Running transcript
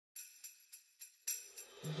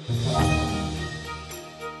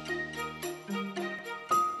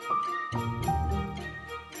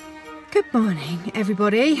Good morning,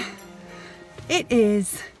 everybody. It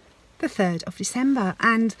is the 3rd of December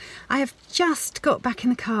and I have just got back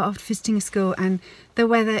in the car after visiting a school, and the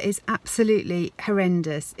weather is absolutely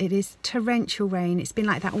horrendous. It is torrential rain. It's been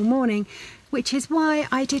like that all morning, which is why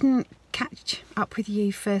I didn't catch up with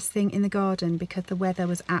you first thing in the garden, because the weather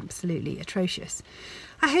was absolutely atrocious.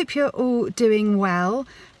 I hope you're all doing well.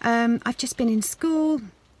 I've just been in school.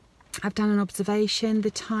 I've done an observation.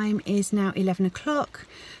 The time is now 11 o'clock.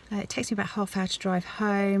 It takes me about half an hour to drive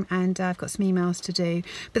home, and I've got some emails to do.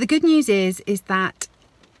 But the good news is that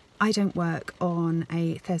I don't work on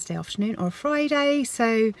a Thursday afternoon or a Friday.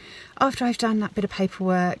 So after I've done that bit of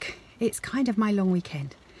paperwork, it's kind of my long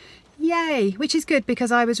weekend. Yay, which is good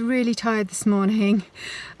because I was really tired this morning.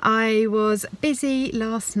 I was busy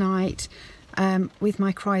last night with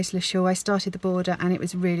my Chrysler shawl. I started the border and it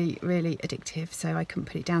was really addictive, so I couldn't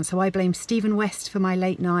put it down. So I blame Stephen West for my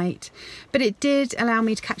late night, but it did allow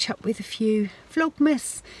me to catch up with a few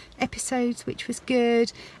Vlogmas episodes, which was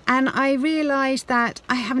good. And I realised that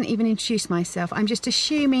I haven't even introduced myself. I'm just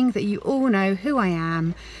assuming that you all know who I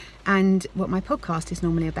am and what my podcast is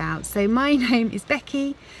normally about. So my name is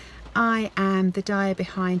Becky. I am the dyer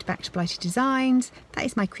behind Back to Blighty Designs. That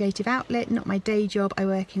is my creative outlet, not my day job. I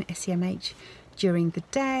work in SEMH during the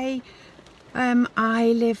day.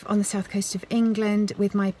 I live on the south coast of England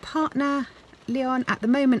with my partner, Leon. At the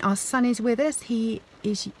moment, our son is with us. He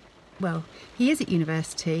is at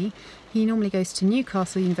university. He normally goes to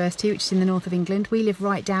Newcastle University, which is in the north of England. We live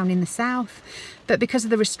right down in the south, but because of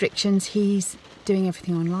the restrictions, he's doing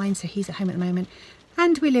everything online, so he's at home at the moment.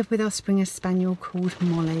 And we live with our Springer Spaniel called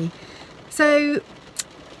Molly. So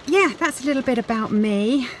yeah, that's a little bit about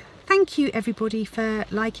me. Thank you everybody for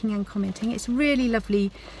liking and commenting. It's really lovely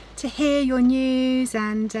to hear your news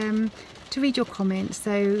and to read your comments.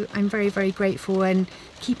 So I'm very grateful, and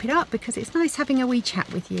keep it up because it's nice having a wee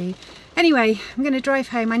chat with you. Anyway, I'm going to drive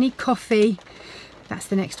home. I need coffee. That's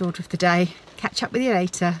the next order of the day. Catch up with you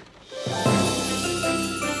later.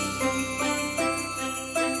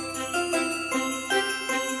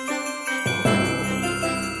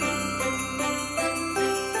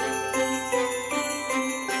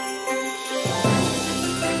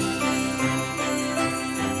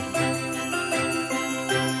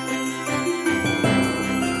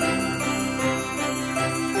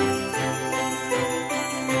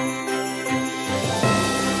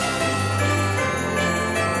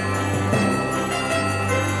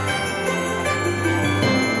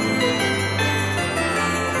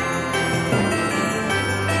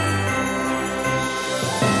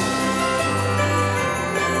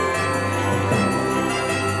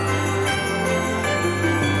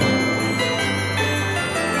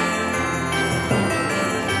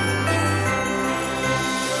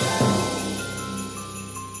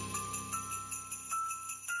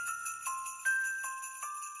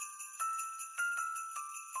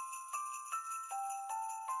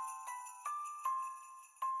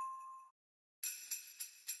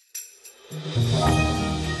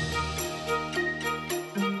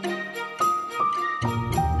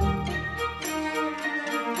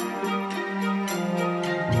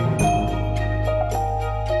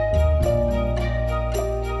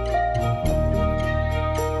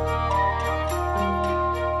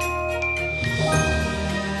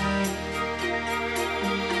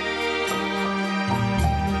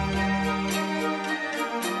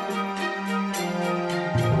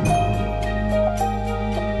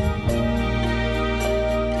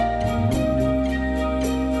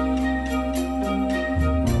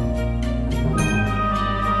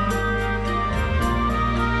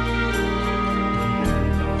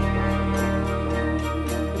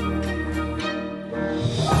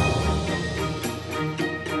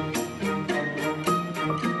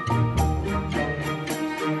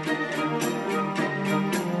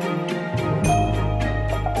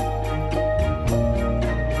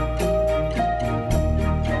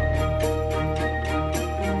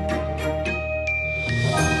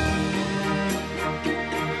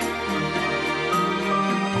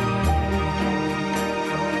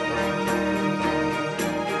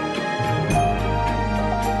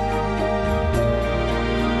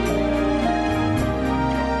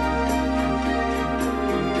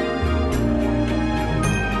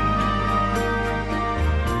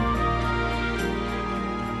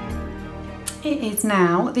 It is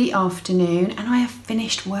now the afternoon and I have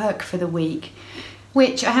finished work for the week,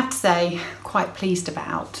 which I have to say, quite pleased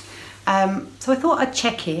about. So I thought I'd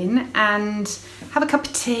check in and have a cup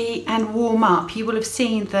of tea and warm up. You will have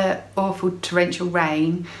seen the awful torrential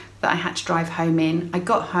rain, that I had to drive home in. I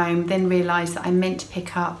got home, then realised that I meant to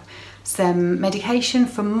pick up some medication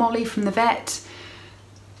for Molly from the vet.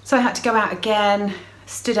 So I had to go out again,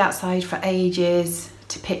 stood outside for ages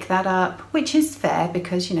to pick that up, which is fair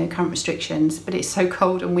because, you know, current restrictions, but it's so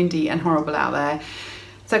cold and windy and horrible out there.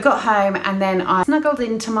 So I got home and then I snuggled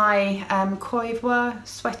into my Coivoire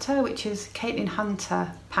sweater, which is Caitlin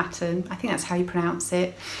Hunter pattern. I think that's how you pronounce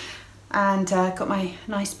it. And got my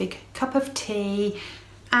nice big cup of tea,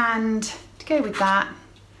 and to go with that,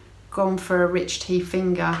 gone for a rich tea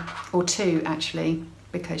finger, or two actually,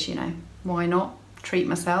 because, you know, why not treat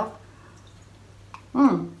myself.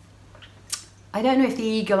 I don't know if the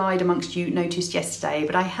eagle-eyed amongst you noticed yesterday,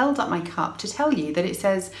 but I held up my cup to tell you that it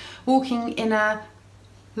says walking in a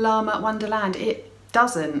llama wonderland. It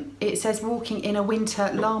doesn't. It says walking in a winter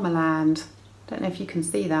llama land. Don't know if you can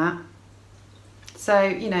see that. So,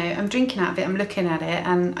 you know, I'm drinking out of it, I'm looking at it,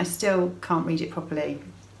 and I still can't read it properly.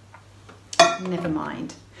 Never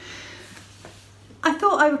mind. I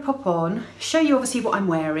thought I would pop on, show you obviously what I'm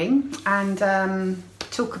wearing, and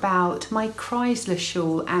talk about my Chrysler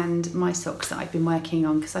shawl and my socks that I've been working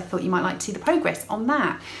on, because I thought you might like to see the progress on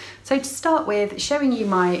that. So to start with, showing you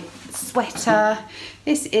my sweater.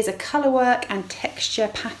 This is a colourwork and texture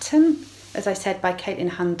pattern, as I said, by Caitlin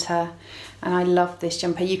Hunter, and I love this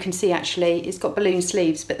jumper. You can see actually it's got balloon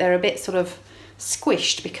sleeves, but they're a bit sort of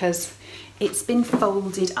squished because it's been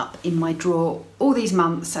folded up in my drawer all these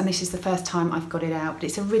months, and this is the first time I've got it out, but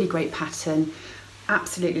it's a really great pattern.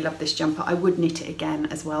 Absolutely love this jumper. I would knit it again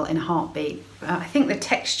as well in a heartbeat. I think the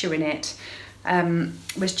texture in it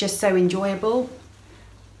was just so enjoyable.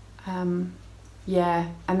 Yeah,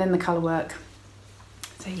 and then the colour work.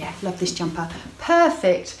 So yeah, love this jumper.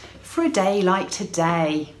 Perfect for a day like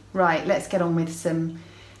today. Right, let's get on with some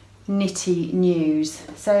knitty news.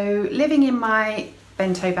 So living in my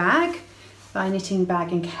bento bag, my knitting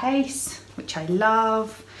bag and case, which I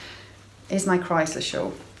love, is my Chrysler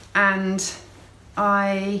shawl. And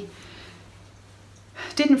I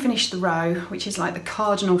didn't finish the row, which is like the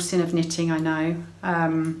cardinal sin of knitting, I know.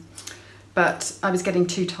 But I was getting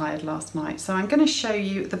too tired last night. So I'm going to show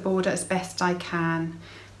you the border as best I can,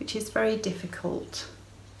 which is very difficult.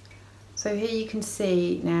 So here you can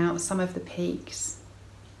see now some of the peaks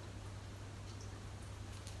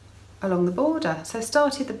along the border. So I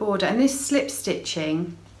started the border, and this slip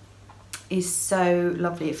stitching is so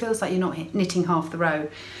lovely. It feels like you're not knitting half the row.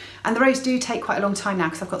 And the rows do take quite a long time now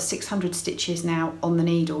because I've got 600 stitches now on the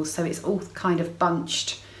needles, so it's all kind of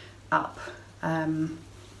bunched up,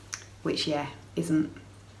 which yeah, isn't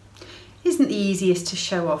the easiest to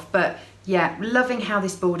show off. But yeah, loving how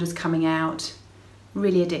this border's coming out,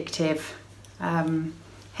 really addictive.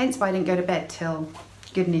 Hence why I didn't go to bed till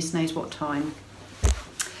goodness knows what time.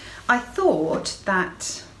 I thought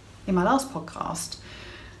that in my last podcast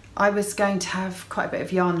I was going to have quite a bit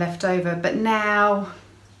of yarn left over, but now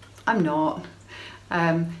I'm not.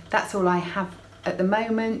 That's all I have at the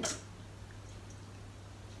moment,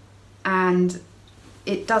 and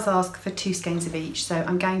it does ask for 2 skeins of each, so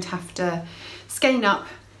I'm going to have to skein up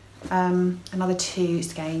another 2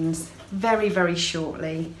 skeins very, very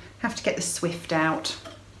shortly. Have to get the Swift out.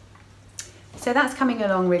 So that's coming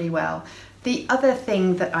along really well. The other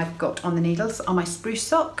thing that I've got on the needles are my spruce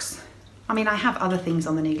socks. I mean, I have other things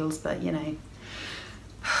on the needles, but you know,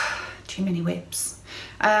 too many whips.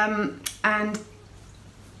 And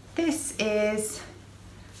this is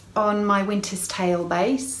on my Winter's Tale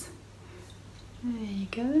base. There you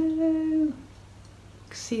go.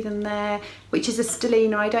 See them there, which is a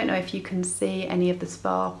stellina. I don't know if you can see any of the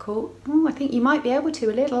sparkle. Oh, I think you might be able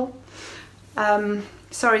to a little.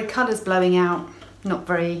 Sorry, colour's blowing out. Not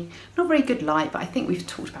very good light, but I think we've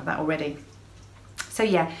talked about that already. So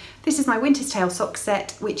yeah, this is my Winter's Tale sock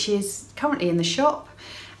set, which is currently in the shop.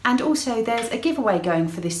 And also there's a giveaway going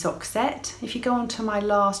for this sock set. If you go on to my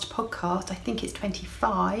last podcast, I think it's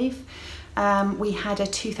 25, we had a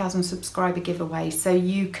 2,000 subscriber giveaway. So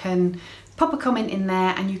you can pop a comment in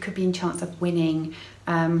there and you could be in chance of winning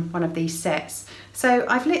one of these sets. So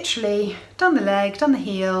I've literally done the leg, done the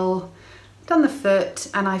heel, done the foot,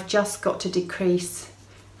 and I've just got to decrease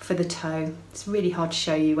for the toe. It's really hard to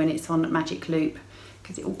show you when it's on magic loop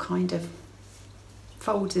because it all kind of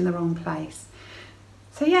folds in the wrong place.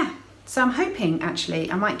 So yeah, so I'm hoping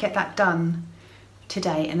actually I might get that done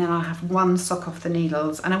today, and then I'll have 1 sock off the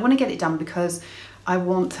needles. And I want to get it done because I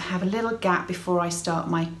want to have a little gap before I start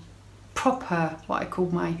my proper, what I call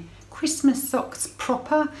my Christmas socks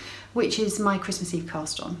proper, which is my Christmas Eve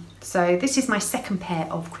cast on. So this is my 2nd pair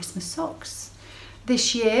of Christmas socks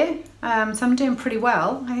this year. So I'm doing pretty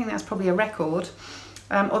well. I think that's probably a record.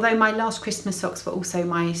 although my last Christmas socks were also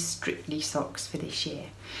my Strictly socks for this year.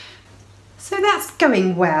 So that's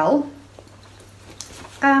going well.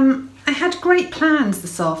 I had great plans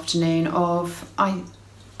this afternoon of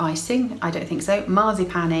icing, I don't think so,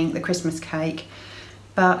 marzipaning the Christmas cake,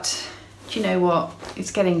 but do you know what,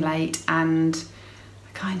 it's getting late and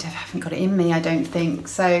I kind of haven't got it in me, I don't think.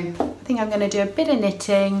 So I think I'm going to do a bit of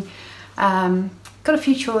knitting, got a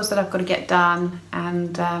few chores that I've got to get done,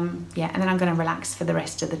 and yeah, and then I'm going to relax for the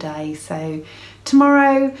rest of the day. So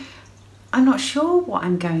tomorrow, I'm not sure what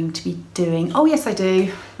I'm going to be doing. Oh yes I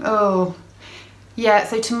do. Oh yeah,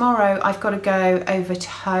 so tomorrow I've got to go over to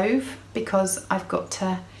Hove because I've got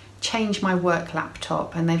to change my work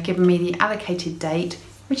laptop and they've given me the allocated date,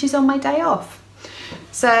 which is on my day off.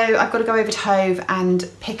 So I've got to go over to Hove and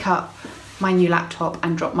pick up my new laptop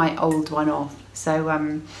and drop my old one off.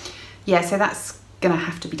 So yeah, so that's gonna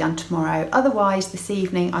have to be done tomorrow. Otherwise this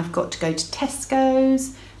evening I've got to go to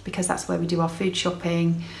Tesco's because that's where we do our food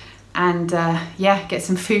shopping, and yeah, get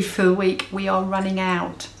some food for the week. We are running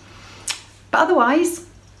out. But otherwise,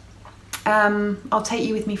 I'll take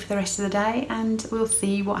you with me for the rest of the day and we'll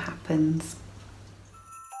see what happens.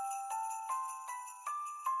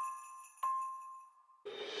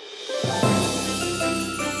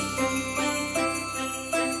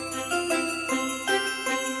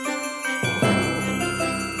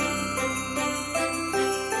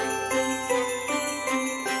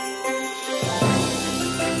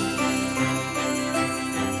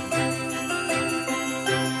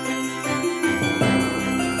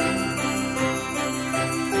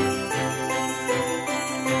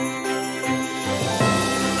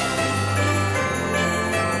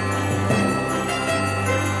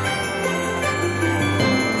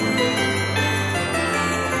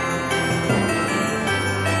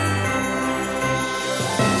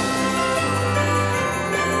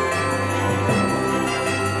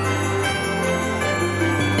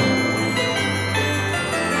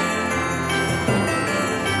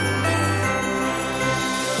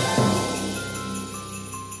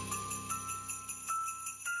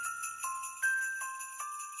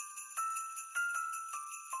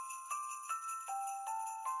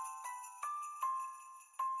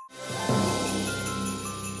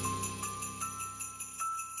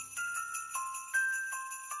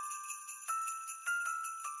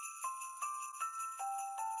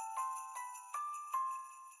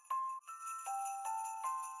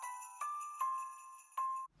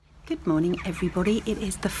 Good morning everybody, it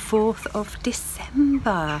is the 4th of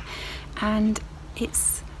December and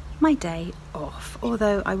it's my day off,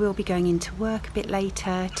 although I will be going into work a bit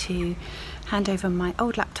later to hand over my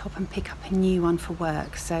old laptop and pick up a new one for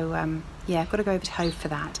work. So yeah, I've got to go over to Hove for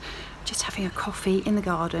that. Just having a coffee in the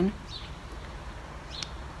garden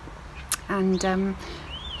and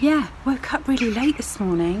yeah, woke up really late this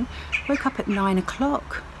morning, woke up at 9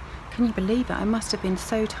 o'clock. Can you believe it? I must have been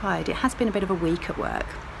so tired. It has been a bit of a week at work.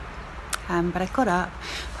 But I got up,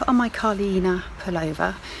 put on my Carlina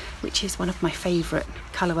pullover, which is one of my favourite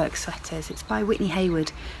colourwork sweaters. It's by Whitney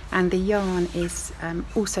Hayward and the yarn is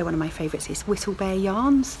also one of my favourites. It's Whistlebear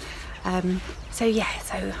yarns. So yeah,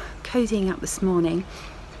 so cozying up this morning.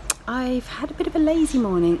 I've had a bit of a lazy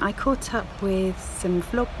morning. I caught up with some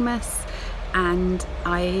Vlogmas and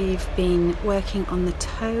I've been working on the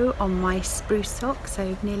toe on my spruce sock,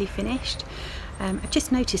 so nearly finished. I've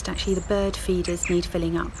just noticed actually the bird feeders need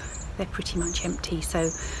filling up. They're pretty much empty, so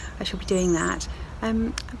I shall be doing that.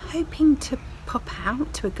 I'm hoping to pop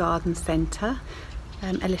out to a garden centre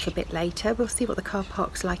a little bit later. We'll see what the car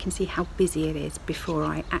park's like and see how busy it is before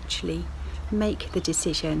I actually make the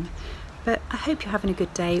decision. But I hope you're having a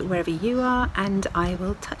good day wherever you are, and I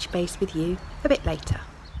will touch base with you a bit later.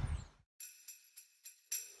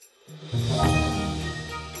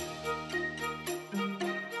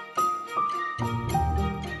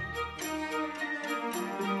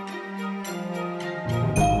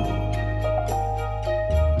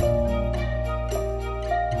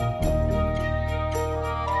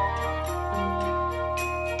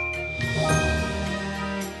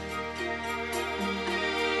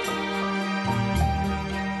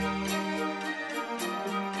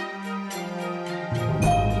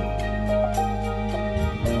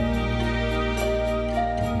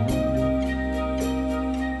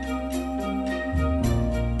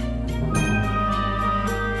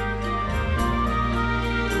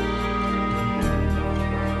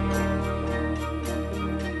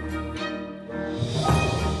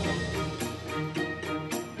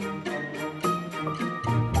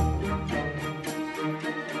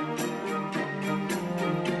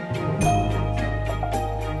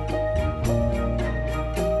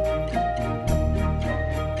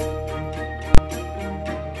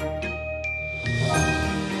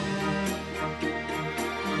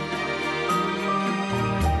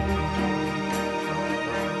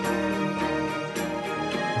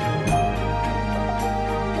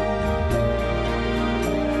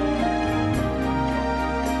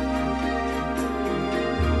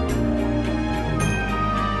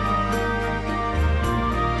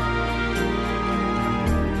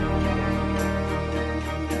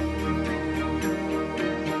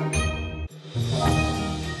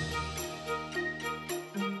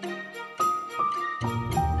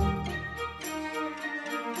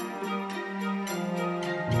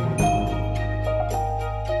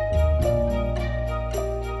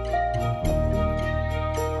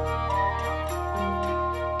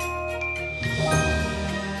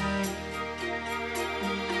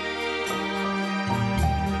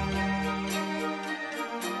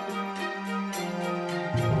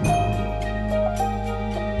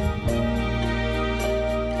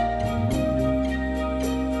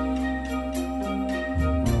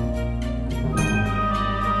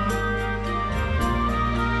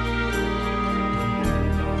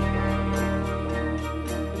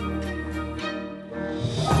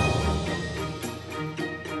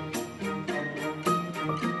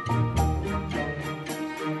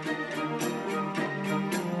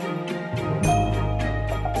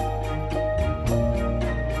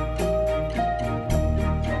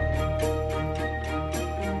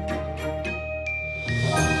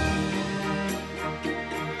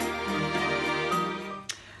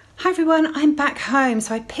 everyone, I'm back home.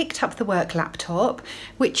 So I picked up the work laptop,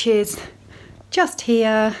 which is just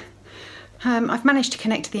here. I've managed to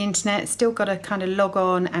connect to the internet, still got to kind of log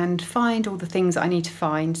on and find all the things that I need to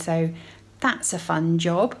find. So that's a fun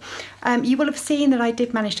job. You will have seen that I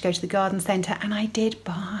did manage to go to the garden centre and I did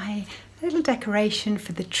buy a little decoration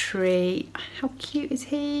for the tree. How cute is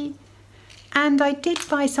he? And I did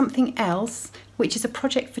buy something else, which is a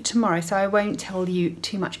project for tomorrow, so I won't tell you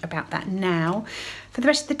too much about that now. For the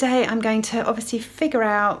rest of the day, I'm going to obviously figure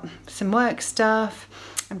out some work stuff.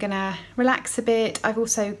 I'm gonna relax a bit. I've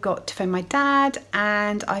also got to phone my dad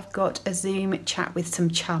and I've got a Zoom chat with some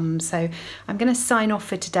chums. So I'm gonna sign off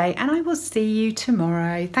for today and I will see you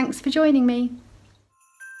tomorrow. Thanks for joining me.